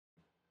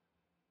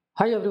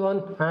Hi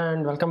everyone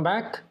and welcome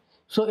back.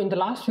 So in the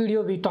last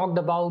video we talked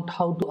about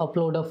how to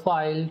upload a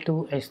file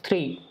to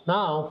S3.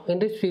 Now in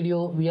this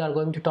video we are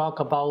going to talk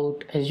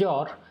about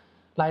Azure,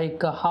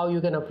 like how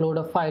you can upload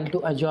a file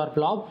to Azure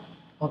Blob.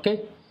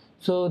 Okay,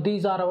 so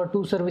these are our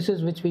two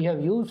services which we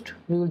have used.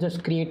 We will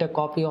just create a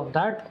copy of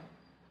that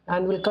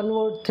and we'll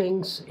convert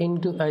things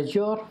into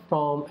Azure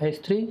from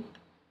S3.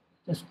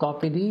 Just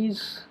copy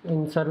these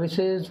in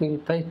services, we'll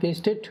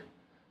paste it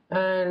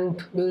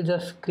and we'll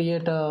just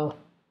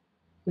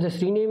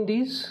rename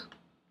these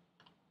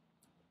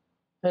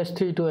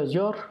S3 to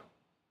Azure,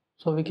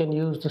 so we can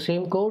use the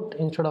same code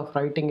instead of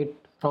writing it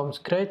from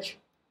scratch.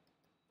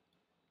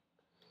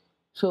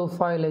 So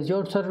file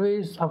Azure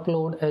service,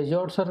 upload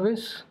Azure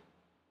service.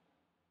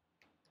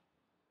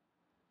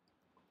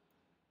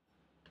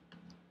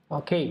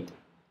 Okay,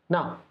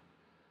 now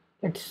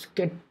let's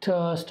get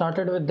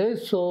started with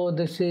this. So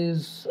this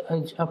is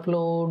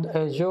upload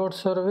Azure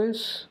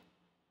service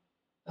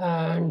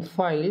and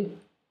file.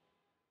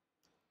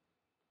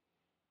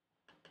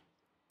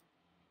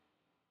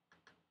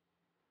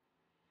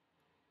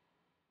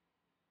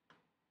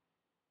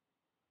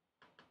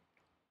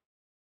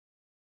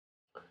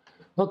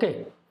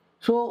 Okay,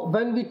 so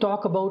when we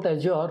talk about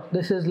Azure,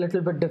 this is a little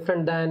bit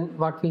different than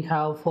what we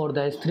have for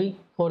the S3.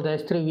 For the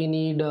S3 we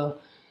need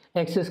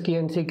access key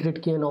and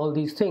secret key and all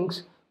these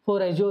things.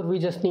 For Azure we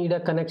just need a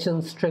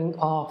connection string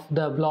of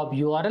the blob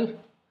URL,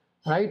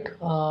 right?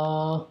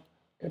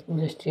 Let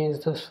me just change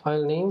this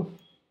file name.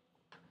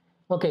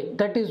 Okay,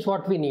 that is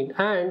what we need,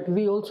 and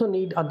we also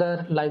need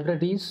other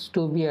libraries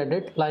to be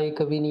added, like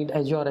we need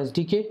Azure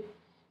SDK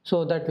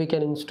so that we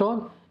can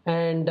install,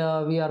 and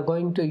we are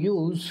going to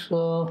use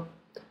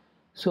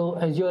so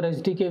Azure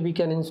SDK we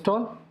can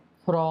install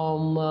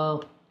from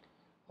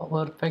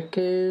our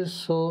package.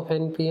 So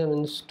npm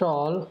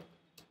install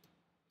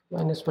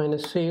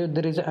 --save.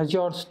 There is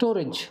Azure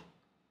storage,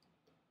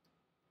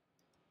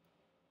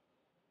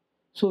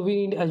 so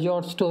we need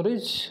Azure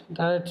storage.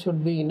 That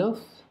should be enough.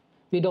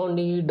 We don't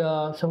need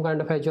some kind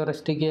of Azure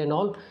SDK and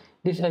all.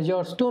 This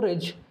Azure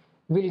storage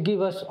will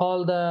give us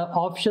all the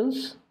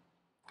options.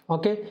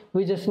 Okay,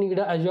 we just need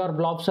a Azure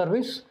Blob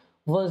service.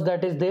 Once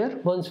that is there,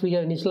 once we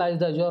have initialized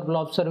the Azure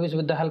Blob service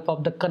with the help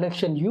of the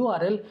connection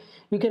URL,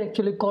 we can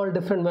actually call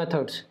different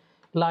methods.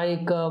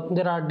 Like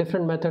there are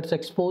different methods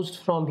exposed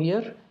from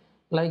here.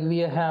 Like we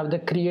have the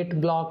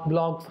create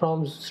blob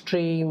from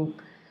stream,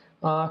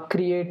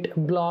 create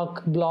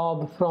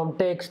blob from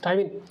text. I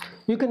mean,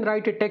 you can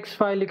write a text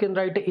file, you can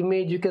write an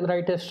image, you can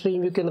write a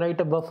stream, you can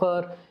write a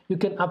buffer, you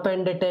can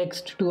append a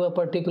text to a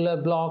particular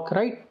block,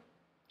 right?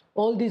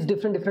 All these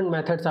different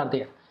methods are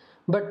there,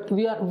 but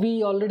we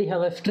already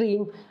have a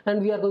stream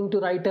and we are going to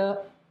write a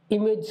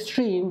image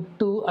stream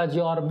to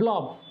Azure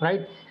Blob,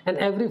 right? And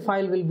every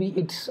file will be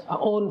its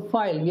own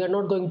file. We are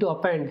not going to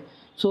append,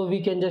 so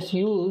we can just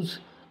use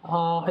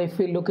if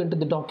we look into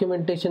the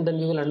documentation, then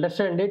we will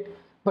understand it,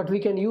 but we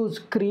can use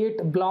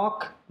create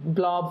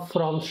blob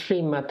from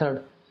stream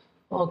method.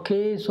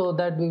 Okay, so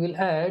that we will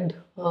add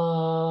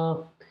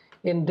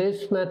in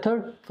this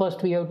method.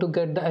 First we have to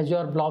get the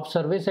Azure Blob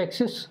service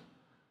access.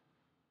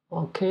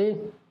 Okay,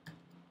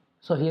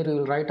 so here we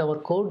will write our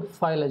code,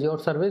 file Azure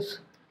service.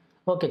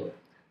 Okay,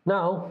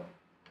 now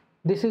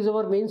this is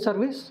our main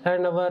service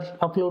and our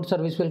upload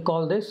service will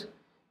call this.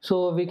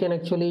 So we can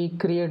actually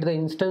create the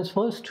instance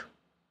first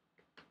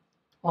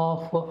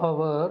of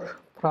our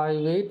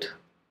private,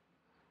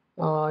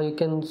 you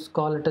can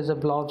call it as a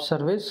blob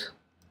service,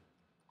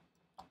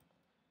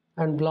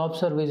 and blob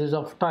service is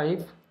of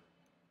type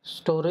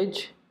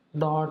storage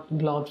dot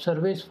blob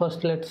service.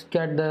 First let's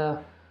get the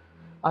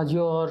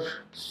Azure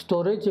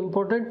storage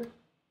imported.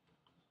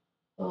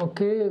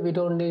 Okay, we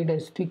don't need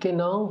SDK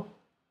now,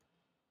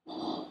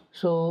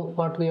 so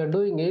what we are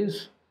doing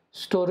is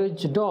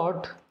storage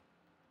dot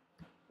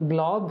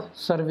blob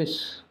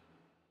service.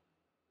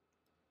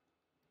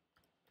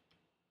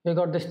 We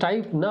got this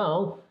type.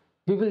 Now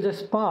we will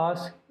just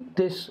pass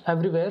this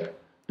everywhere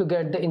to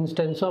get the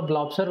instance of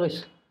blob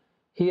service.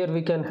 Here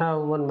we can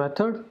have one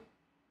method.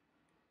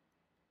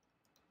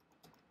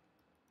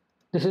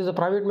 This is a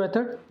private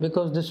method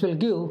because this will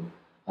give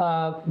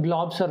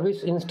blob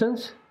service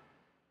instance.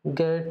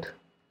 Get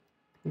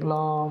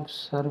blob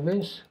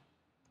service,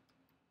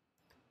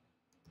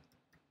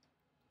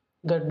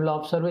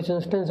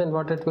 instance, and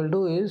what it will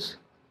do is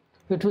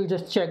it will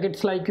just check.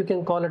 It's like you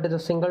can call it as a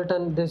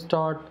singleton. This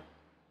dot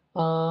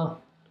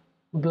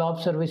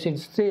blob service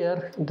is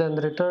there, then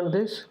return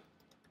this,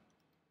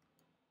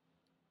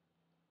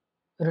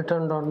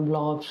 return dot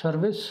blob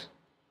service.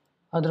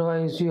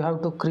 Otherwise you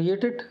have to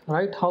create it,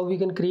 right? How we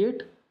can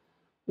create?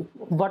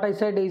 What I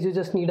said is you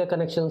just need a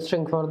connection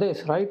string for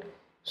this, right?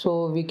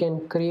 So we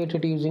can create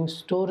it using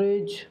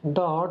storage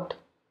dot,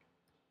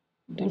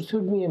 there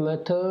should be a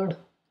method,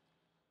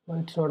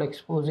 it's not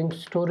exposing,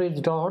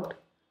 storage dot,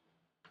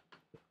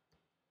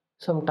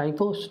 some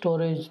typo,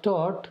 storage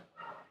dot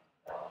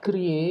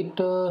create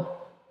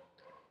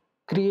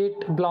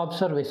blob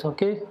service.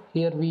 Okay,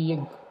 here we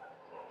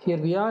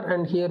are,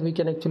 and here we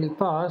can actually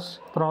pass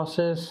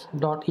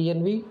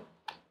process.env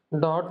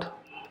dot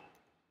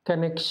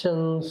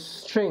connection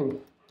string.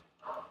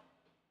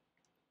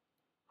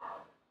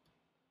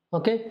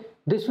 Okay,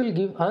 this will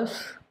give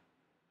us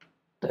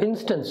the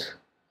instance,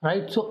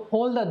 right? So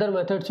all the other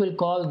methods will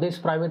call this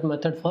private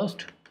method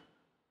first.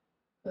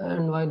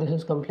 And why this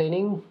is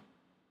complaining?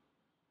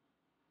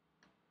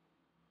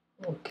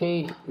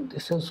 Okay,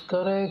 this is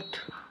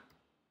correct.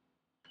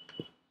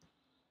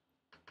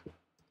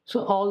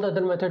 So all the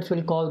other methods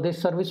will call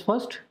this service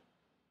first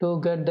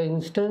to get the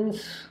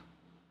instance.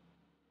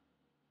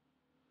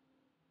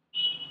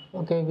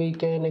 Okay, we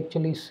can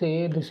actually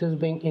say this is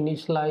being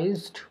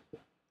initialized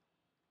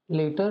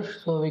later,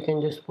 so we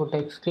can just put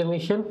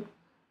exclamation.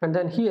 And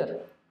then here,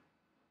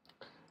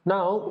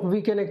 now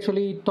we can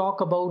actually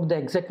talk about the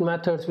exact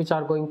methods which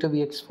are going to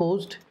be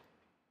exposed.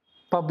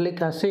 Public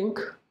async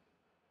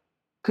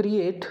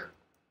create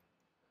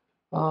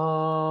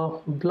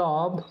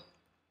blob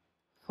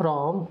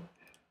from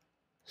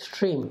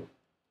stream.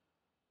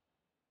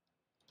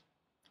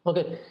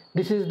 Okay,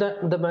 this is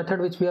the method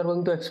which we are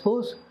going to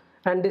expose,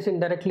 and this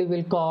indirectly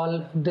will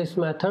call this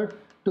method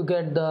to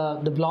get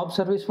the blob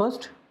service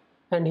first.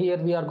 And here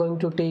we are going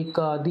to take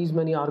these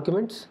many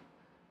arguments: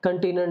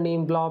 container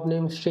name, blob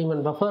name, stream,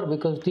 and buffer,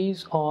 because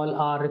these all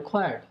are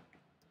required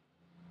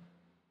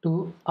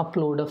to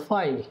upload a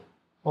file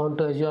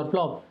onto Azure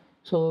Blob.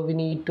 So we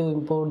need to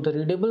import the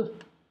readable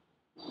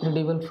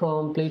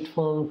from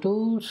platform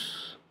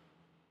tools.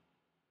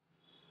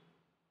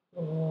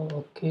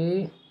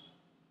 Okay,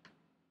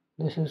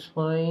 this is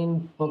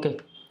fine. Okay,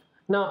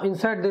 now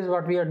inside this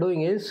what we are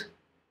doing is,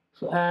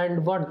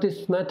 and what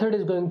this method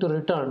is going to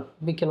return,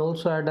 we can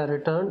also add a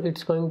return.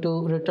 It's going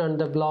to return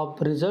the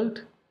blob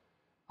result,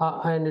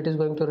 and it is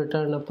going to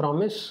return a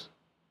promise.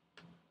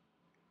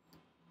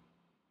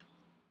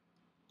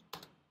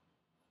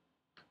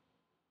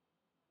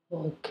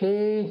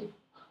 Okay,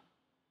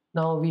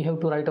 now we have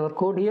to write our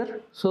code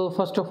here. So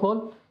first of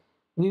all,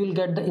 we will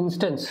get the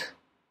instance.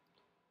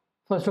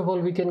 First of all,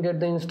 we can get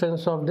the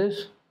instance of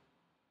this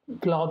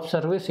blob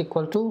service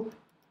equal to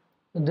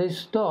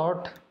this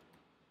dot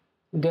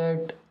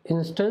get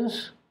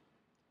instance.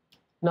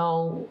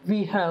 Now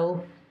we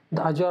have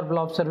the Azure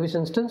Blob service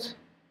instance,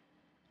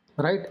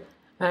 right?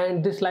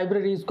 And this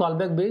library is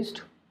callback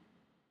based.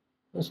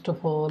 First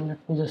of all,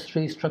 let me just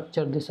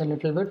restructure this a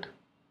little bit.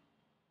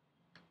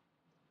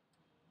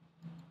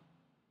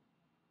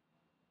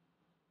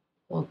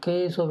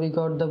 Okay, so we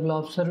got the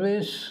blob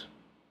service.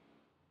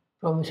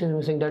 Promise is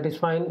missing, that is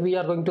fine. We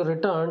are going to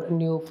return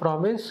new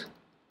promise,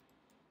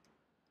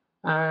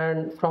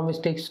 and promise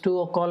takes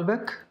two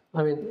callback.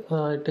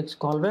 It takes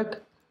callback,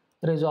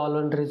 resolve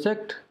and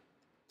reject.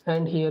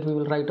 And here we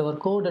will write our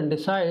code and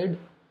decide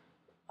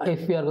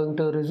if we are going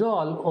to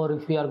resolve or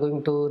if we are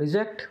going to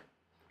reject.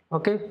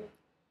 Okay,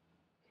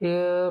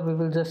 here we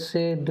will just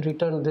say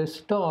return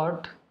this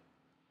dot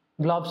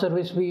blob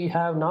service we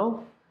have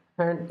now,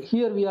 and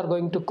here we are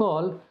going to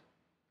call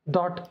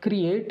dot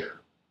create.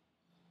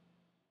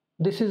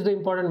 This is the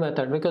important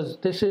method because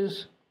this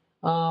is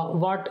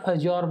what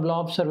Azure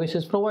Blob service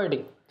is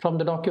providing from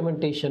the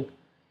documentation.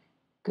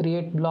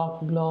 Create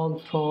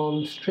blob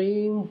from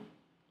stream,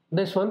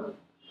 this one,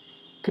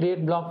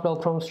 create blob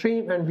from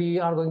stream, and we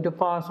are going to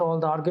pass all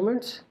the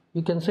arguments.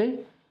 You can say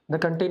the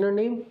container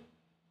name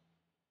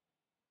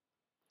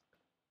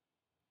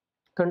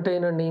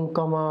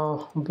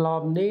comma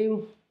blob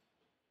name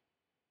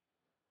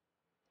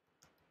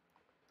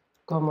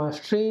comma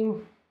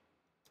stream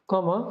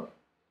comma,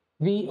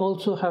 we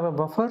also have a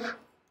buffer,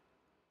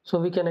 so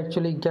we can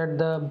actually get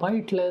the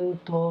byte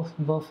length of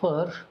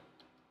buffer.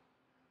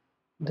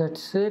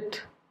 That's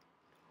it,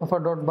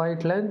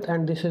 buffer.byte length,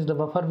 and this is the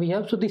buffer we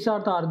have. So these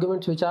are the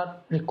arguments which are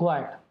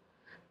required.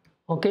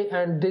 Okay,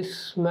 and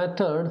this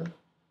method,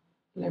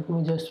 let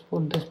me just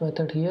put this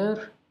method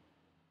here.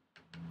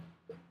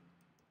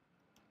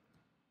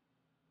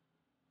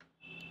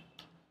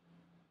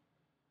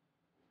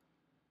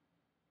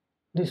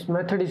 This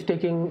method is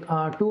taking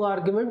two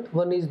arguments.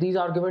 One is these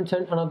arguments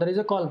and another is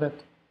a callback.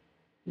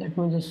 Let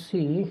me just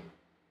see.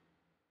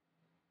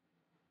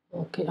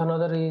 Okay,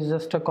 another is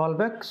just a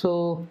callback.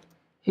 So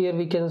here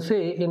we can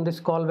say in this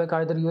callback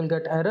either you will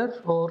get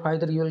error or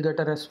either you will get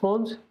a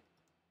response,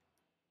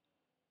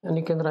 and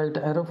you can write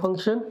error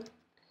function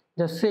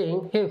just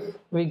saying if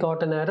we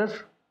got an error.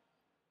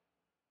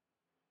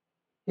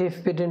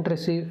 If we didn't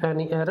receive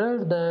any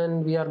error,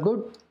 then we are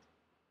good.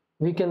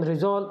 We can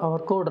resolve our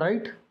code,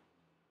 right?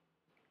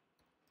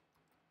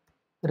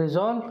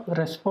 Resolve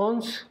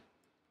response,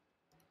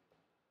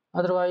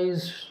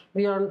 otherwise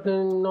we are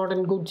not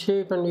in good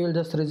shape and we will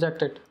just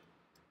reject it.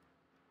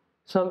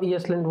 Some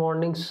ESLint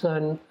warnings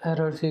and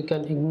errors you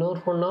can ignore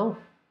for now.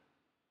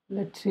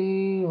 Let's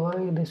see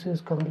why this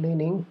is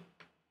complaining.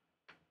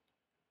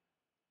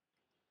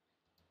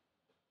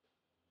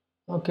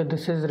 Okay,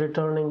 this is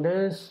returning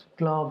this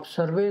blob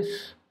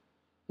service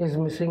is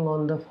missing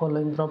on the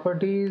following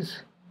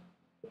properties.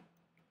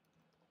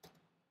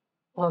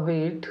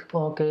 Wait,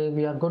 okay,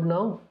 we are good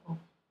now.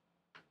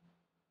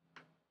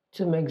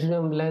 So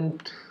maximum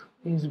length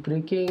is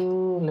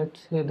breaking,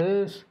 let's say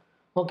this.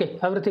 Okay,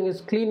 everything is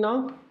clean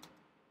now.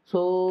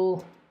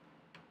 So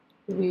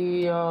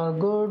We are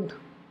good.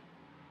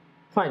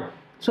 Fine.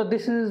 So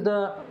this is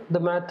the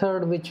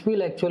method which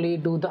will actually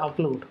do the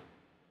upload.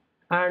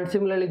 And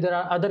similarly, there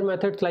are other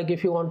methods, like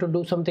if you want to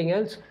do something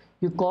else,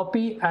 you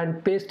copy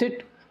and paste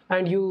it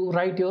and you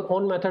write your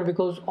own method,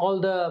 because all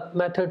the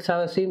methods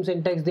have the same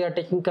syntax. They are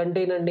taking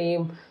container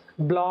name,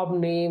 blob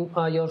name,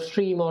 your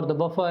stream or the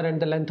buffer,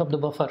 and the length of the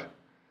buffer,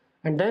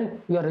 and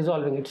then you are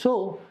resolving it.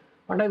 So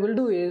what I will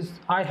do is,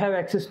 I have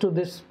access to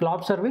this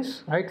blob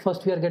service, right?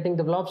 First we are getting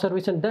the blob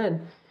service and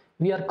then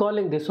we are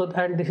calling this. So,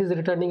 and this is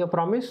returning a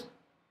promise,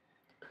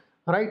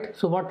 right?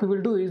 So what we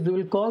will do is, we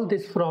will call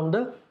this from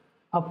the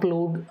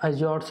upload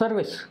Azure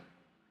service.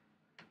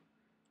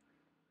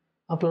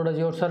 Upload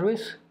Azure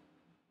service.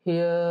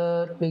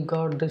 Here we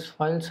got this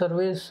file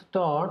service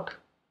dot,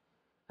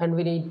 and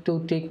we need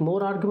to take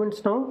more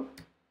arguments now.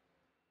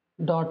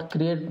 Dot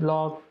create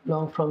blob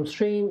from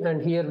stream,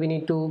 and here we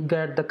need to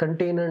get the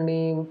container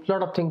name.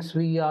 Lot of things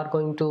we are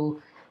going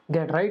to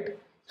get, right?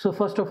 So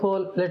first of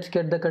all, let's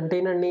get the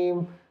container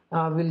name.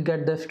 We'll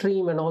get the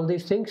stream and all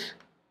these things,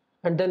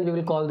 and then we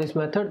will call this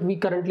method. We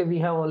currently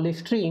have only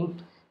stream,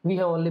 we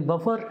have only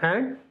buffer,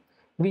 and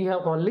we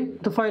have only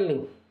the file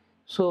name.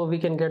 So we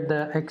can get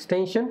the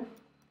extension,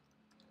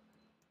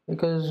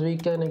 because we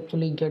can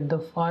actually get the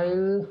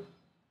file.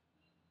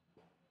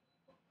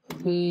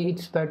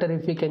 It's better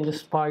if we can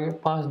just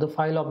pass the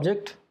file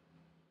object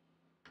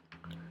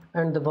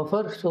and the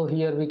buffer. So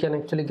here we can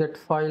actually get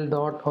file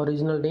dot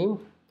original name.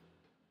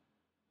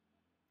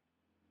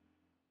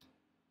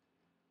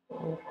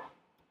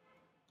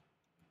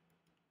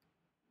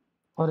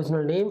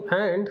 Original name,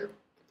 and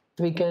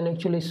we can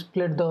actually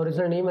split the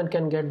original name and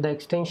can get the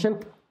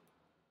extension.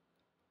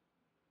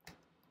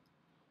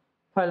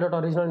 File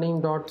dot original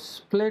name dot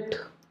split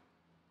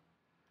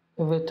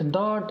with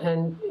dot,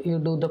 and you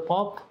do the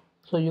pop.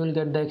 So you will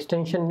get the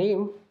extension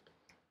name.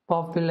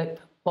 Pop will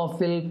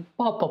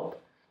pop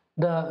up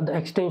the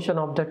extension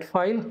of that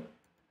file,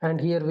 and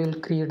here we'll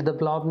create the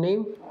blob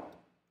name,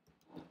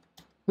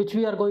 which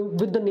we are going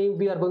with the name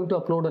we are going to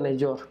upload on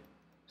Azure.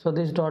 So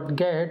this dot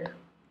get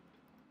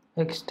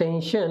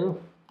extension,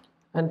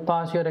 and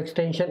pass your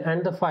extension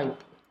and the file.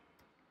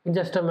 It's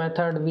just a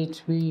method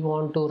which we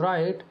want to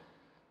write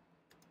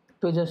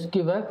to just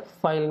give a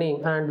file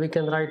name, and we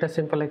can write a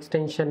simple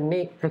extension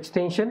name,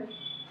 extension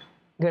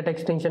get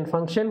extension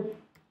function.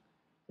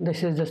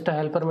 This is just a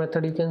helper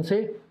method, you can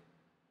say.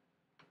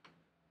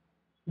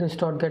 This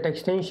dot get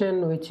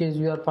extension, which is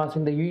you are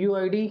passing the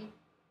UUID.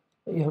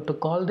 You have to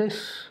call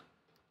this.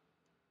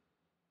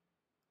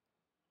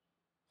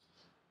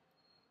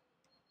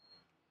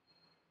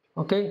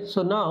 Okay,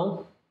 so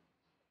now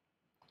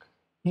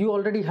you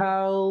already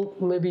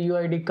have maybe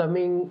UUID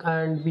coming,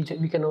 and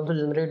we can also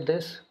generate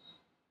this.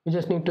 We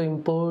just need to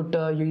import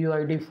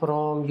UUID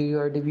from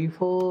UUID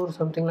v4,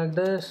 something like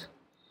this.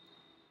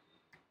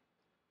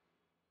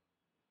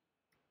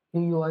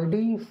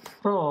 UUID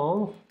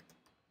from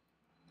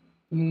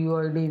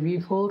UUID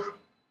v4.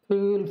 We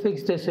will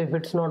fix this if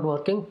it's not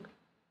working.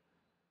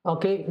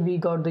 Okay, we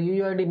got the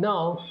UUID.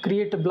 Now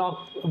create a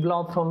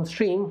blob from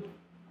stream.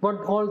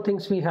 What all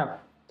things we have?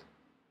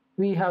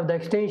 We have the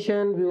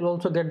extension. We will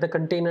also get the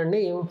container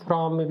name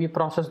from maybe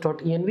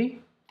process.env.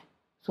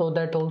 So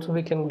that also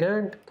we can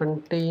get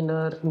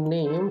container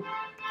name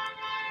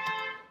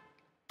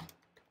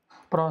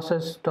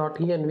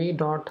process.env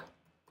dot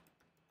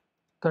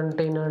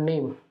container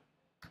name.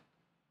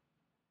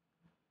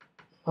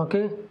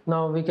 Okay,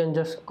 now we can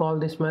just call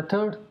this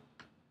method,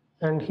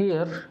 and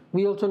here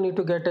we also need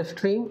to get a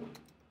stream.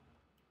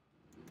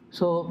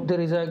 So there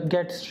is a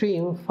get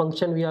stream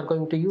function we are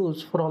going to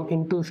use from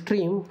into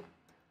stream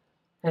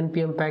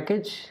npm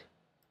package.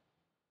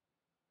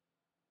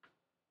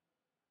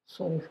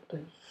 Sorry for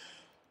this.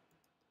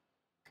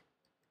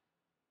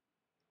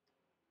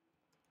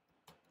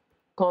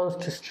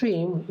 Const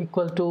stream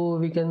equal to,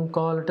 we can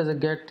call it as a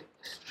get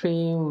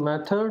stream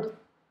method,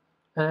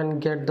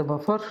 and get the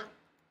buffer.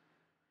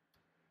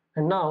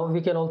 And now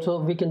we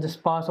can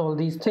just pass all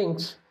these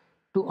things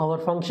to our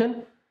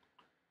function,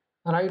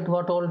 right?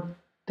 What all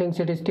things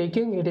it is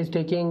taking? It is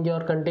taking your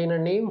container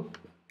name,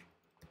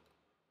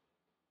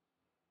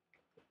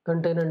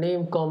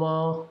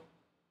 comma,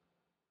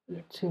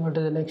 let's see what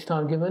is the next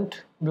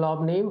argument,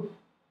 blob name,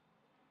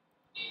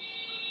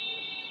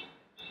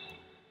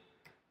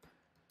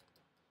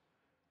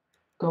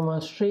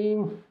 comma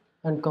stream,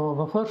 and comma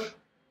buffer.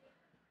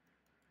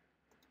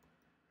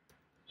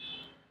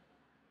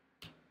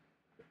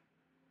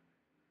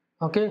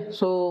 Okay,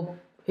 so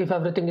if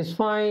everything is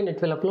fine,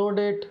 it will upload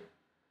it,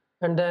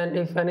 and then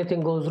if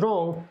anything goes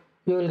wrong,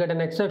 you will get an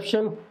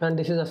exception, and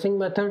this is a sync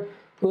method.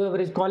 Whoever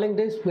is calling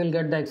this will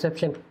get the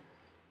exception.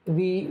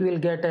 We will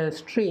get a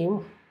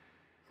stream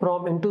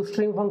from into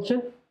stream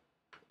function.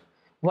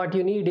 What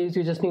you need is,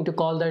 you just need to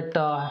call that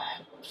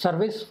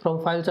service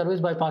from file service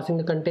by passing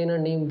the container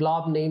name,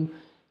 blob name,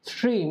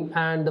 stream,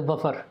 and the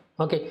buffer.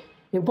 Okay,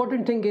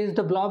 important thing is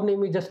the blob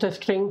name is just a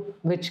string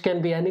which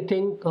can be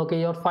anything.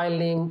 Okay, your file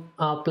name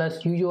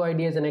plus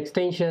UUID as an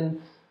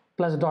extension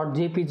plus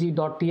 .jpg,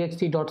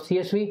 .txt,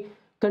 .csv.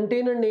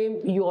 container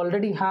name, you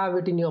already have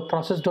it in your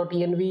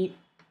process.env,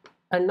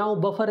 and now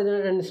buffer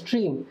and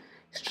stream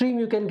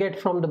you can get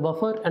from the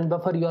buffer, and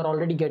buffer you are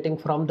already getting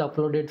from the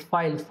uploaded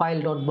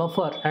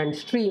file.buffer, and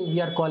stream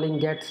we are calling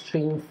get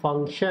stream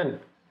function.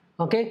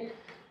 Okay,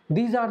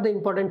 these are the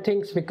important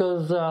things,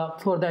 because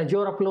for the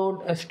Azure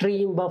upload, a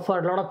stream, buffer,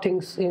 a lot of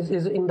things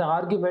is in the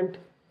argument,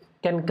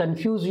 can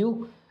confuse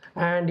you.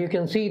 And you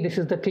can see this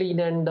is the clean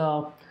and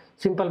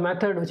simple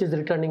method which is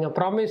returning a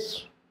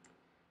promise,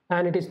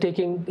 and it is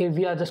taking,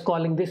 we are just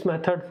calling this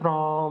method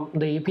from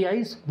the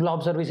APIs,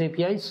 blob service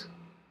APIs.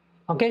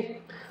 Okay,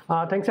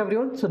 thanks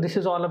everyone. So this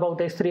is all about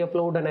S3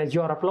 upload and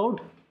Azure upload.